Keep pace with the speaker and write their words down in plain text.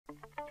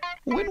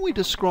When we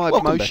describe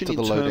Welcome motion back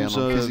to in the terms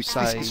Lowdown on of, Physics.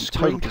 say, This is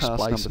total screencast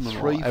displacement, number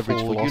 3 average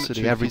for velocity,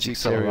 Unit 2 average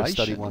Physics area acceleration,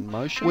 Study 1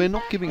 motion. we're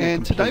not giving a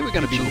And complete today we're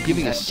going to be picture, looking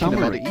giving at a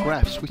summary kinematic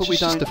graphs, which but is we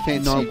just don't a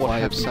fancy know what way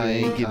of happens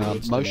saying in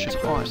given motion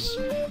times.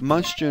 graphs.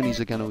 Most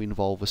journeys are going to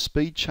involve a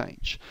speed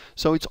change,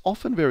 so it's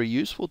often very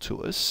useful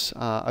to us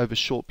over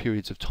short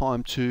periods of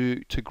time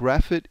to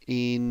graph it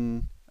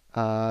in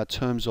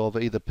terms of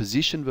either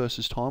position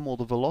versus time or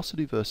the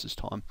velocity versus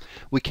time.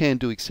 We can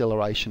do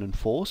acceleration and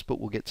force, but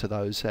we'll get to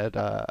those at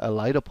a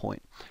later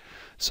point.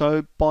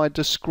 So by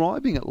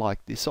describing it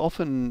like this,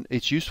 often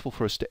it's useful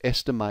for us to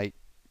estimate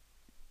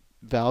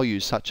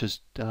values such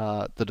as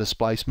the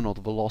displacement or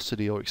the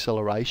velocity or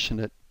acceleration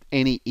at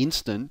any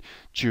instant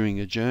during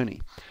a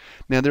journey.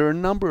 Now there are a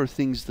number of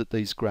things that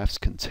these graphs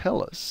can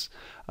tell us,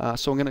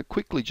 so I'm going to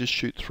quickly just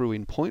shoot through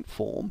in point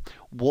form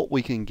what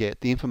we can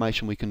get, the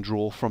information we can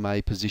draw from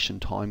a position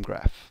time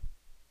graph.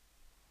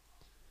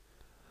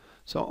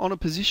 So on a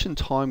position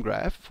time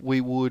graph,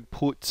 we would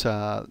put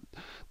the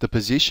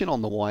position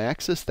on the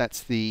y-axis,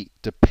 that's the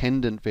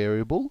dependent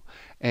variable,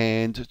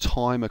 and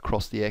time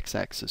across the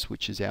x-axis,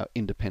 which is our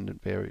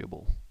independent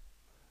variable.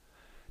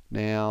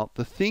 Now,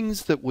 the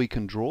things that we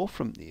can draw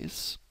from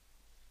this,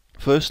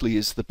 firstly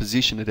is the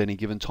position at any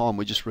given time.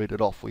 We just read it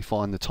off. We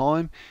find the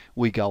time,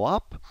 we go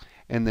up,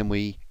 and then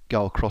we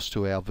go across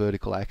to our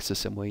vertical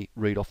axis and we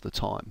read off the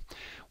time.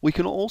 We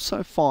can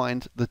also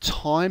find the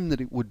time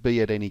that it would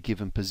be at any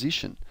given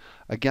position.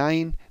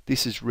 Again,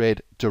 this is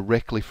read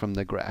directly from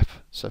the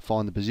graph. So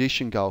find the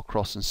position, go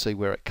across and see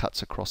where it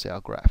cuts across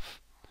our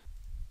graph.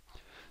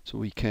 So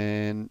we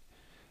can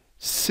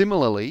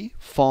similarly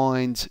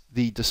find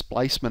the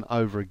displacement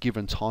over a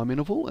given time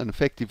interval, and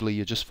effectively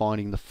you're just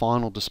finding the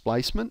final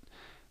displacement,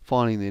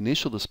 finding the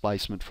initial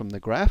displacement from the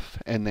graph,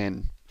 and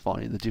then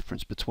finding the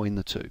difference between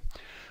the two.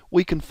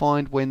 We can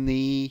find when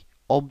the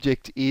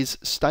object is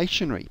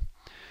stationary.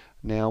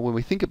 Now when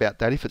we think about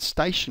that, if it's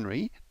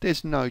stationary,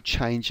 there's no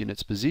change in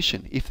its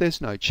position. If there's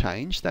no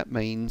change, that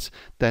means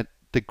that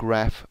the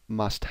graph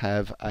must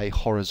have a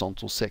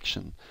horizontal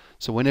section.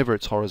 So whenever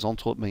it's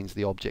horizontal, it means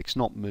the object's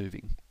not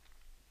moving.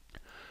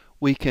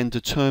 We can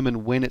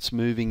determine when it's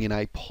moving in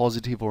a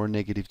positive or a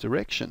negative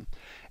direction,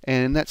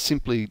 and that's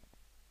simply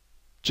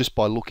just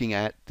by looking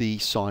at the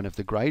sign of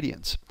the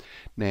gradients.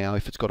 Now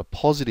if it's got a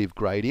positive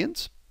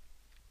gradient,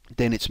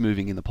 then it's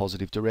moving in the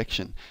positive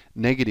direction.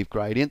 Negative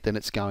gradient, then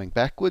it's going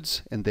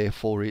backwards, and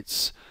therefore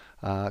it's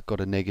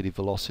got a negative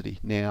velocity.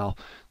 Now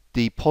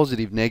the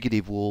positive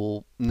negative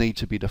will need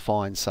to be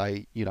defined,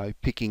 say,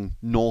 picking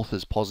north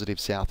as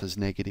positive, south as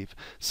negative,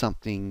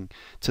 something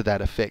to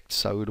that effect.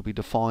 So it'll be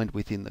defined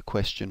within the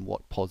question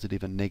what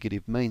positive and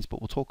negative means,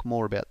 but we'll talk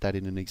more about that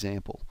in an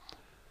example.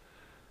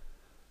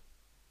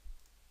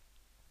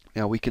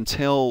 Now we can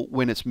tell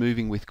when it's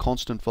moving with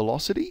constant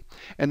velocity,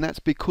 and that's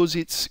because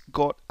it's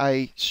got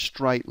a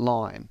straight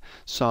line.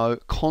 So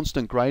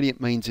constant gradient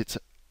means it's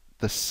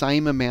the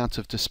same amount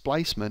of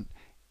displacement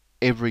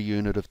every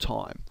unit of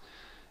time.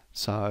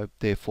 So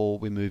therefore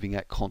we're moving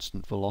at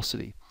constant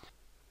velocity.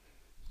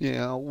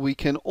 Now we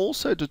can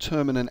also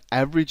determine an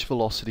average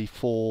velocity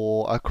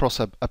across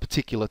a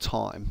particular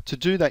time. To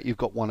do that, you've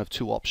got one of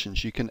two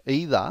options. You can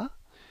either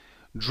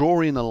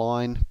draw in a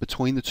line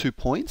between the 2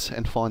 points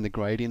and find the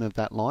gradient of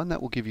that line.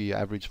 That will give you your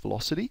average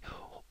velocity.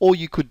 Or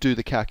you could do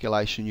the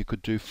calculation. You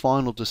could do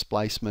final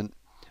displacement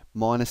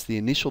minus the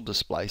initial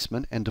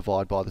displacement and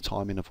divide by the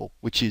time interval,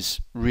 which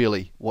is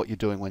really what you're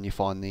doing when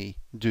you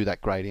do that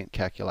gradient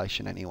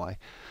calculation anyway.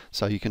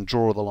 So you can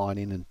draw the line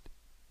in and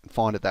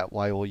find it that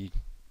way, or you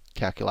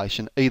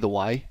calculation. Either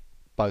way,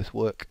 both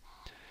work.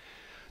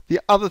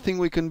 The other thing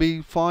we can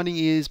be finding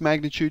is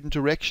magnitude and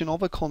direction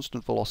of a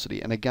constant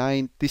velocity. And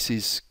again, this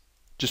is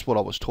just what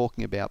I was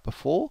talking about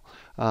before.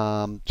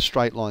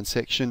 Straight line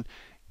section,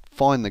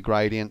 find the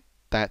gradient,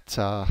 that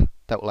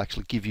will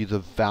actually give you the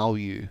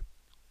value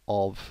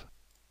of.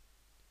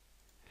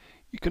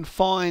 You can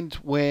find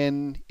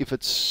if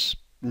it's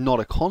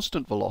not a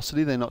constant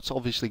velocity, then it's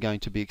obviously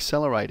going to be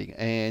accelerating,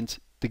 and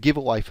the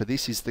giveaway for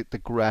this is that the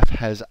graph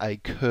has a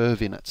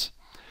curve in it,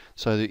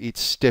 so that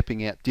it's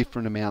stepping out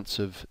different amounts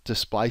of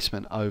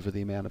displacement over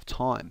the amount of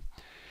time.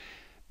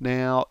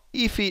 Now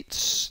if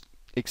it's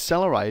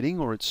accelerating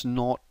or it's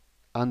not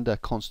under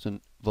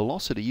constant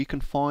velocity, you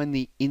can find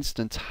the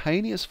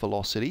instantaneous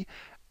velocity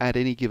at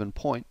any given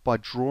point by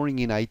drawing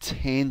in a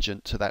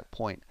tangent to that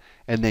point,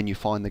 and then you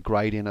find the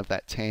gradient of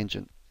that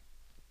tangent.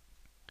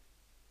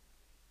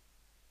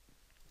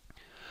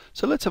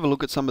 So let's have a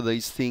look at some of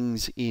these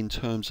things in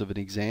terms of an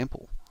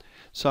example.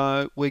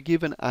 So we're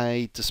given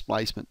a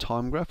displacement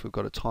time graph. We've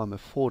got a time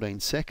of 14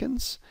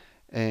 seconds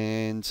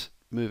and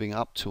moving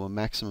up to a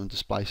maximum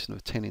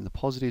displacement of 10 in the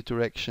positive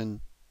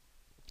direction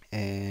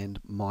and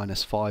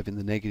 -5 in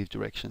the negative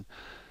direction.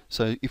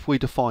 So if we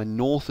define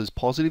north as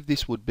positive,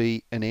 this would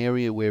be an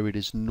area where it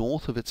is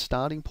north of its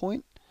starting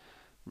point.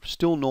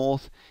 Still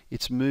north,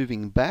 it's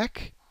moving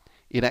back.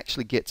 It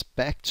actually gets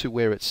back to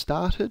where it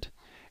started,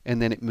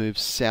 and then it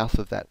moves south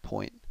of that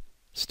point.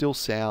 Still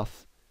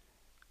south,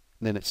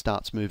 and then it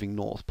starts moving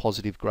north.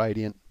 Positive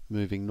gradient,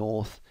 moving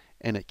north,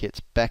 and it gets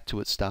back to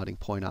its starting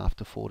point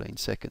after 14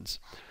 seconds.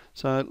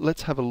 So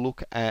let's have a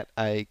look at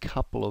a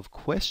couple of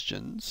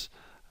questions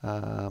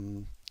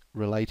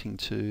relating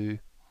to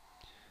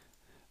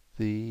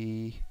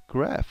the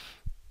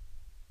graph.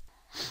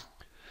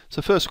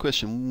 So first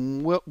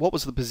question, what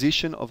was the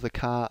position of the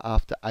car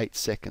after 8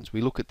 seconds?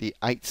 We look at the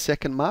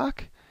 8-second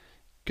mark,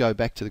 go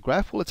back to the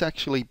graph. Well, it's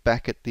actually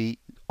back at the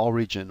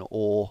origin,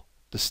 or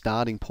the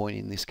starting point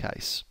in this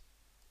case.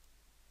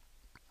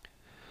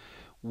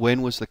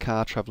 When was the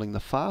car travelling the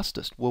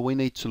fastest? Well, we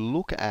need to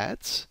look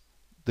at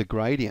the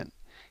gradient.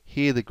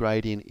 Here the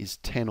gradient is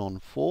 10 on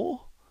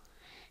 4.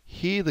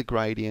 Here the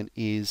gradient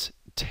is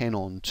 10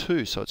 on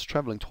 2, so it's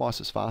travelling twice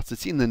as fast.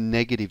 It's in the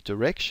negative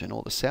direction,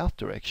 or the south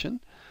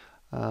direction,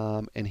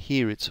 and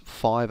here it's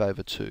 5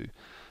 over 2.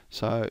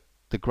 So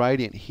the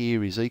gradient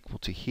here is equal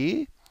to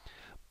here,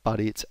 but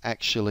it's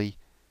actually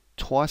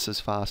twice as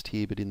fast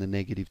here, but in the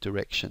negative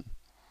direction.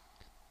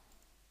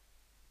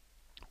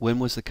 When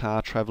was the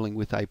car travelling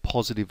with a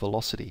positive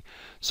velocity?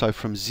 So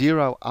from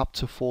 0 up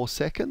to 4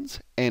 seconds,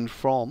 and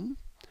from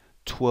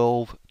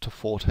 12 to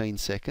 14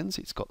 seconds,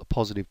 it's got the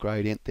positive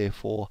gradient,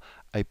 therefore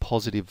a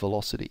positive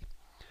velocity.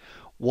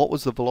 What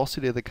was the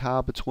velocity of the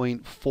car between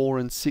 4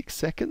 and 6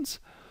 seconds?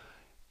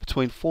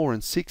 Between 4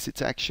 and 6,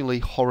 it's actually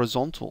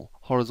horizontal.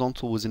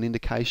 Horizontal was an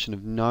indication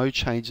of no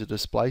change of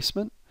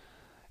displacement,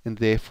 and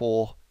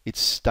therefore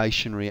it's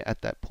stationary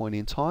at that point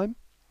in time.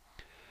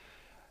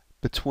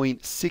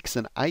 Between 6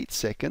 and 8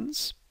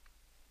 seconds,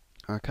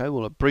 okay,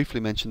 well I briefly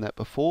mentioned that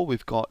before,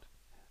 we've got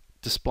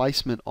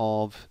displacement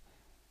of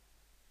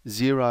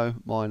 0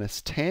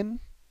 minus 10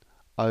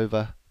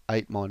 over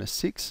 8 minus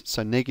 6,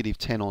 so negative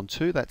 10 on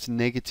 2, that's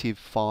negative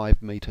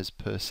 5 meters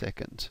per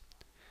second.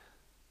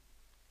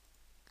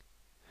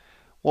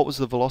 What was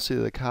the velocity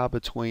of the car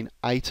between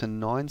 8 and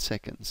 9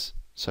 seconds?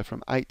 So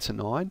from 8 to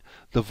 9,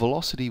 the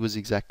velocity was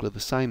exactly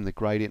the same. The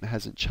gradient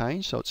hasn't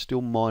changed, so it's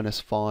still minus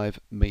 5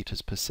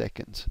 meters per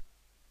second.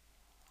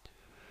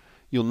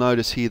 You'll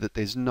notice here that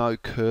there's no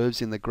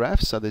curves in the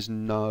graph, so there's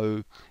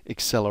no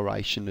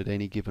acceleration at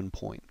any given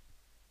point.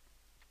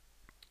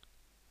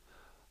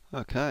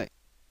 Okay.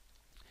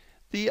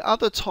 The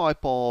other type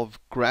of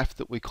graph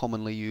that we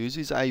commonly use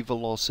is a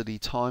velocity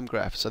time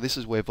graph. So this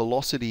is where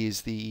velocity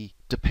is the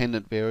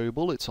dependent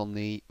variable, it's on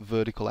the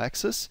vertical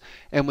axis,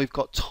 and we've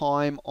got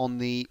time on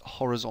the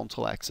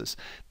horizontal axis.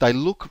 They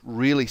look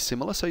really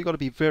similar, so you've got to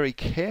be very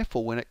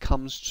careful when it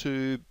comes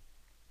to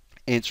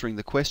answering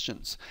the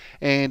questions.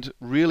 And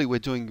really we're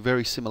doing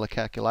very similar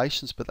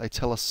calculations, but they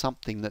tell us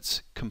something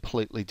that's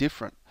completely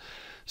different.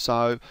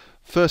 So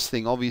first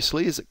thing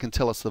obviously is it can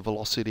tell us the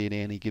velocity at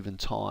any given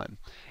time,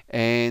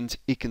 and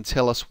it can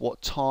tell us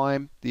what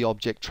time the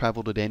object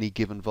travelled at any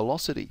given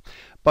velocity.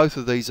 Both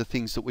of these are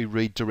things that we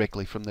read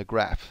directly from the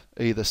graph.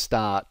 Either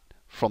start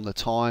from the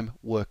time,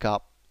 work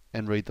up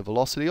and read the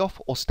velocity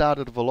off, or start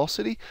at a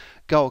velocity,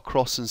 go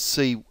across and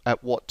see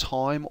at what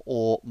time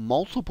or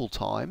multiple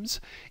times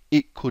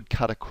it could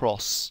cut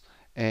across,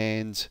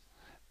 and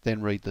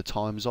then read the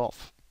times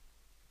off.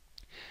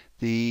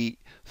 The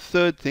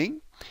third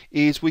thing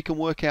is we can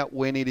work out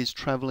when it is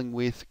travelling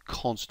with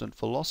constant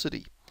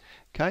velocity.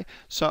 Okay,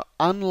 so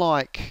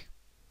unlike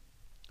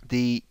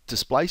the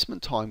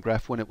displacement time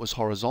graph, when it was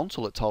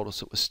horizontal it told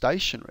us it was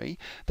stationary.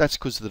 That's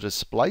because the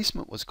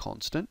displacement was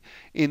constant.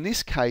 In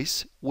this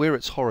case, where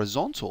it's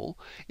horizontal,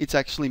 it's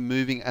actually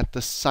moving at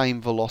the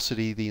same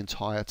velocity the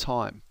entire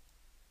time.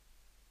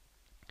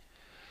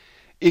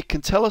 It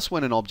can tell us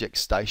when an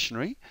object's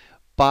stationary,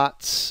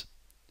 but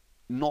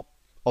not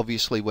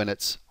obviously when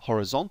it's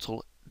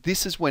horizontal.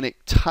 This is when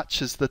it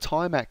touches the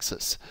time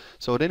axis.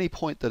 So at any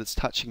point that it's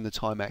touching the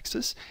time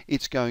axis,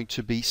 it's going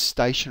to be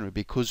stationary,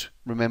 because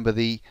remember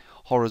the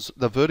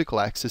vertical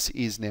axis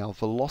is now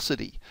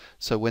velocity.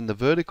 So when the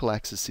vertical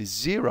axis is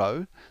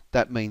 0,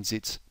 that means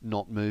it's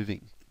not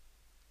moving.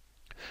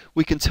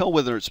 We can tell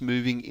whether it's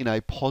moving in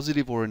a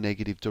positive or a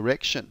negative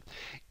direction.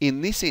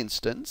 In this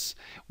instance,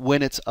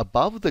 when it's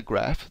above the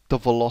graph, the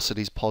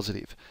velocity is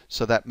positive.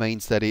 So that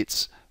means that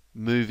it's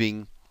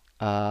moving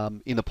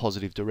in a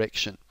positive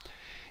direction.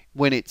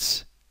 When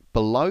it's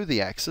below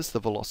the axis, the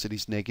velocity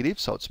is negative,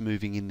 so it's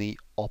moving in the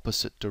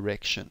opposite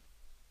direction.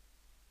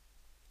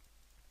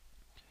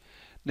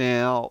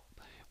 Now,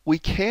 we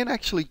can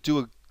actually do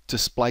a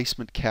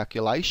displacement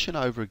calculation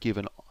over a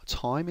given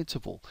time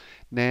interval.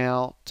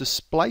 Now,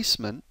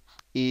 displacement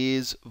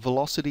is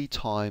velocity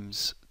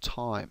times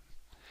time.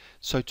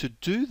 So to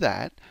do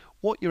that,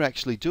 what you're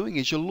actually doing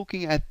is you're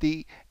looking at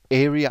the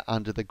area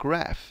under the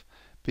graph,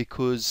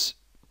 because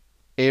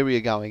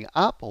area going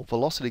up, or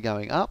velocity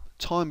going up,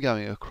 time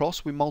going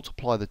across, we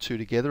multiply the two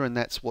together, and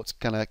that's what's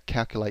going to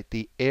calculate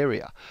the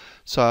area.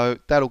 So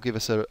that'll give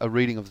us a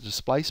reading of the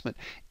displacement.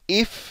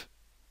 If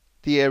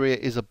the area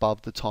is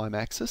above the time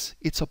axis,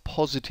 it's a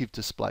positive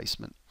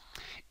displacement.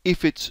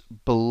 If it's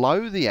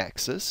below the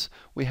axis,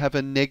 we have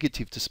a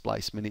negative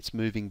displacement, it's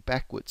moving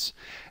backwards.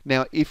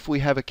 Now if we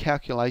have a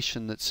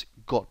calculation that's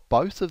got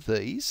both of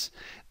these,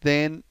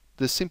 then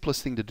the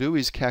simplest thing to do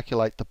is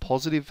calculate the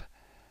positive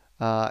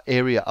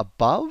area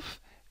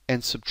above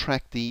and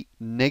subtract the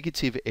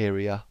negative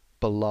area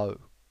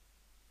below.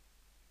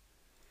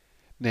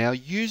 Now,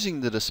 using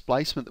the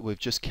displacement that we've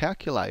just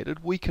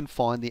calculated, we can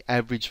find the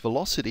average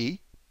velocity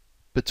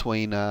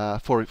between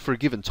for a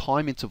given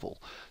time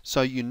interval.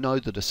 So you know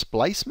the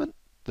displacement,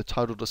 the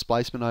total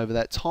displacement over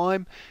that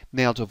time.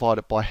 Now divide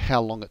it by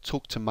how long it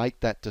took to make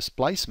that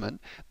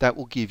displacement. That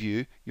will give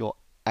you your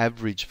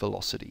average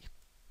velocity.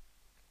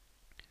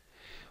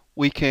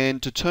 We can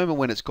determine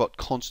when it's got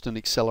constant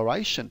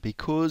acceleration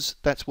because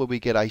that's where we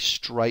get a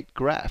straight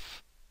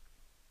graph.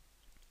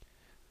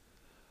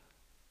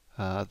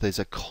 There's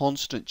a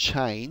constant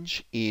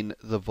change in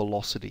the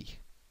velocity.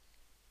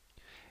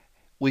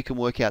 We can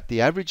work out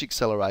the average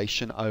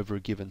acceleration over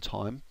a given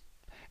time,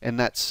 and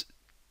that's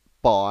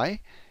by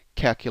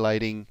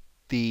calculating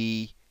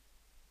the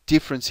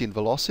difference in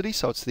velocity.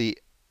 So it's the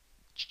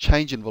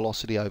change in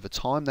velocity over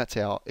time. That's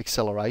our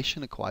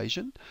acceleration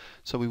equation.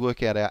 So we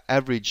work out our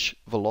average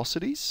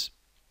velocities,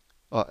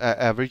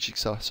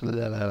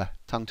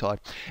 tongue-tied.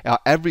 Our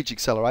average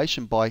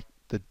acceleration by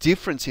the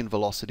difference in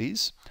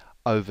velocities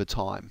over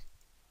time.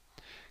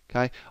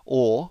 Okay,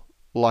 or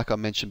like I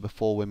mentioned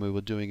before when we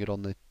were doing it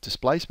on the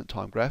displacement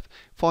time graph,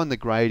 find the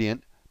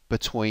gradient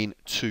between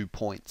 2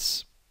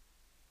 points.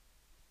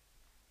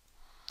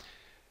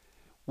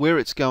 Where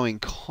it's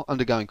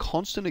undergoing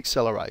constant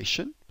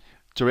acceleration,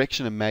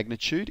 direction and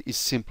magnitude is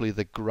simply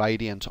the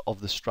gradient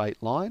of the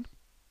straight line.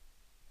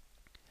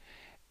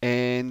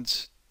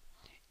 And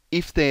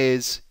if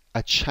there's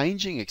a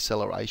changing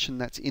acceleration,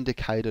 that's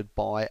indicated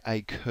by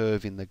a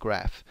curve in the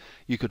graph.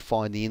 You could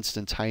find the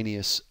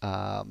instantaneous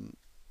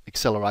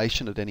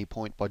acceleration at any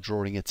point by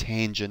drawing a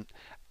tangent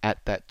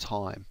at that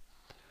time.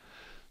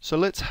 So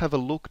let's have a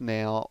look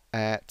now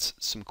at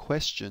some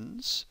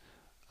questions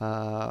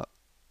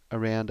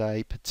around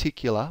a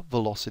particular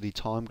velocity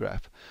time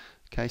graph.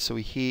 Okay, so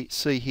we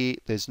see here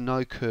there's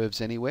no curves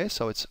anywhere,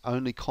 so it's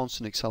only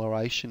constant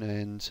acceleration,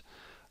 and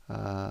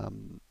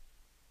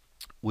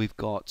we've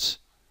got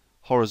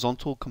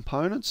horizontal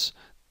components.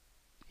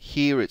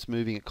 Here it's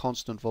moving at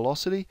constant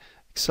velocity,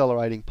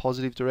 accelerating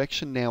positive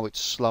direction. Now it's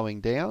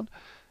slowing down.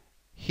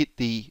 Hit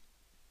the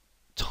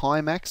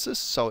time axis,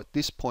 so at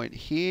this point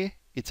here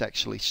it's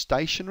actually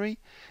stationary.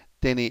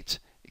 Then it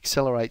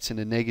accelerates in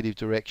a negative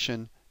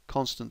direction,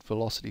 constant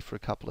velocity for a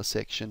couple of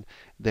sections,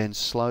 then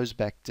slows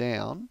back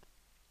down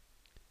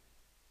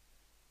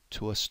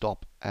to a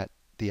stop at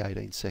the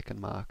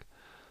 18-second mark.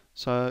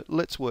 So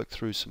let's work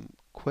through some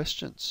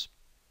questions.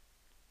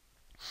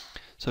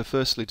 So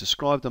firstly,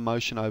 describe the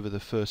motion over the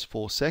first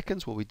 4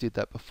 seconds. Well, we did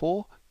that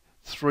before.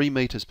 3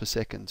 meters per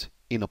second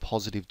in a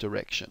positive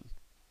direction.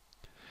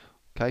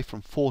 Okay,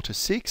 from 4 to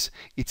 6,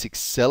 it's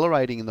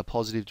accelerating in the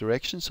positive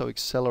direction, so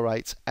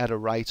accelerates at a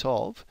rate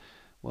of,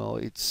 well,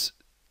 it's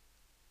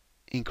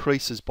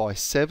increases by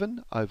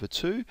 7 over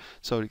 2,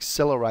 so it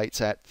accelerates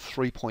at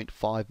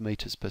 3.5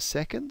 meters per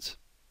second.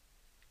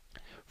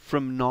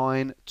 From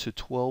 9 to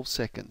 12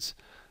 seconds,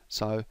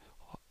 so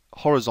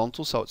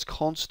horizontal, so it's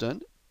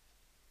constant,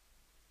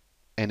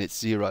 and it's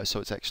 0, so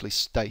it's actually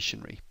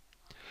stationary.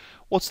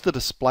 What's the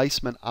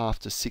displacement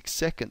after 6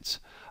 seconds?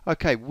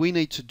 Okay, we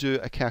need to do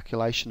a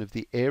calculation of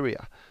the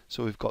area.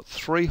 So we've got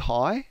 3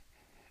 high.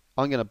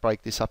 I'm going to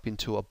break this up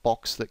into a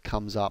box that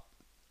comes up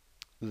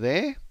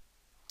there.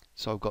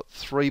 So I've got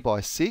 3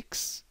 by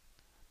 6,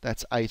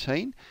 that's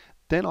 18.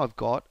 Then I've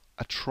got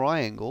a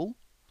triangle,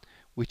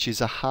 which is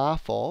a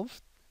half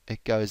of,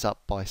 it goes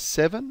up by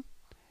 7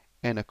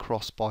 and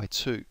across by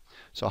 2.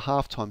 So a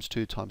half times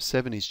 2 times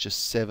 7 is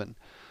just 7.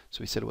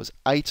 So we said it was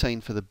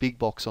 18 for the big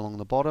box along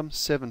the bottom,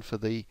 7 for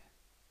the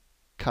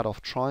cut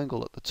off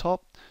triangle at the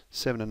top,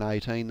 7 and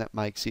 18, that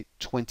makes it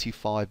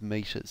 25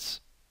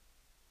 meters.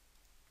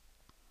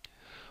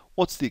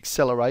 What's the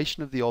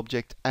acceleration of the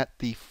object at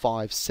the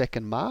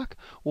 5-second mark?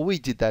 Well, we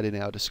did that in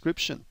our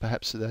description.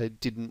 Perhaps they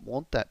didn't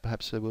want that.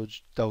 Perhaps they were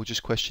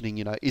just questioning,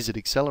 you know, is it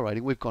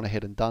accelerating? We've gone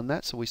ahead and done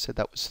that. So we said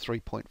that was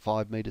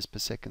 3.5 meters per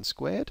second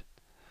squared.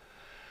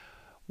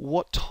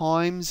 What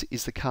times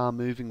is the car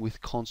moving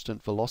with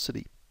constant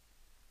velocity?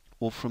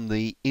 Well, from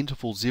the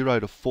interval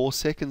 0 to 4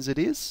 seconds it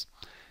is.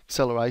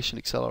 Acceleration,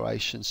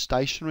 acceleration,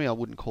 stationary. I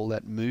wouldn't call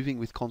that moving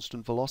with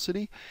constant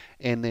velocity.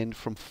 And then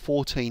from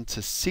 14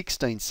 to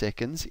 16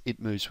 seconds, it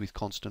moves with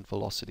constant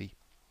velocity.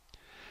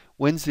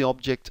 When's the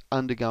object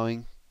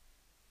undergoing?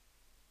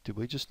 Did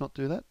we just not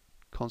do that?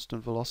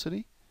 Constant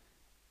velocity?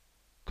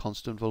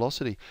 Constant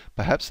velocity.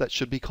 Perhaps that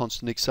should be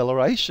constant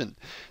acceleration.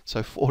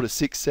 So 4 to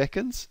 6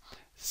 seconds,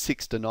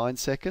 6 to 9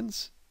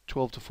 seconds,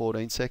 12 to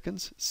 14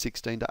 seconds,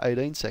 16 to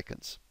 18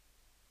 seconds.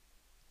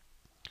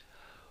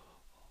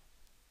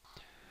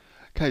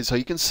 Okay, so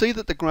you can see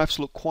that the graphs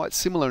look quite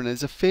similar, and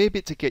there's a fair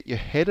bit to get your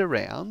head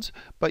around,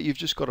 but you've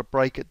just got to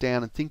break it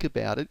down and think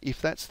about it.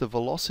 If that's the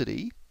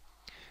velocity,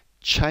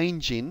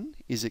 change in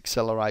is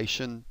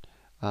acceleration,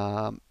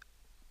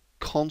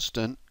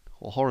 constant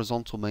or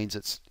horizontal means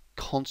it's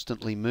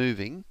constantly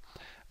moving,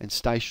 and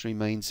stationary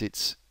means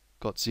it's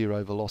got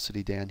 0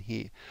 velocity down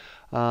here.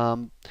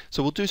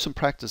 So we'll do some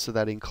practice of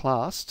that in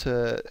class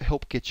to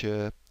help get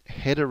your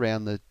head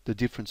around the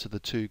difference of the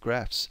two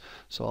graphs.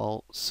 So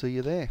I'll see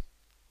you there.